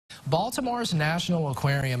Baltimore's National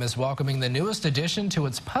Aquarium is welcoming the newest addition to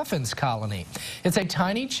its Puffins colony. It's a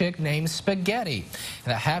tiny chick named Spaghetti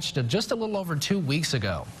that hatched just a little over 2 weeks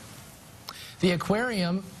ago. The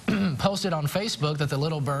aquarium posted on Facebook that the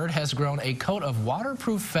little bird has grown a coat of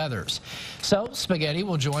waterproof feathers. So Spaghetti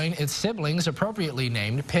will join its siblings appropriately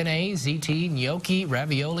named penne, ziti, gnocchi,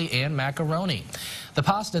 ravioli, and macaroni. The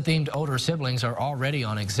pasta-themed older siblings are already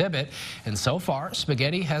on exhibit, and so far,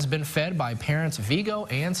 Spaghetti has been fed by parents Vigo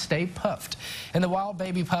and Stay Puffed. And the wild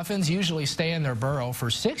baby puffins usually stay in their burrow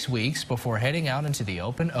for 6 weeks before heading out into the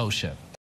open ocean.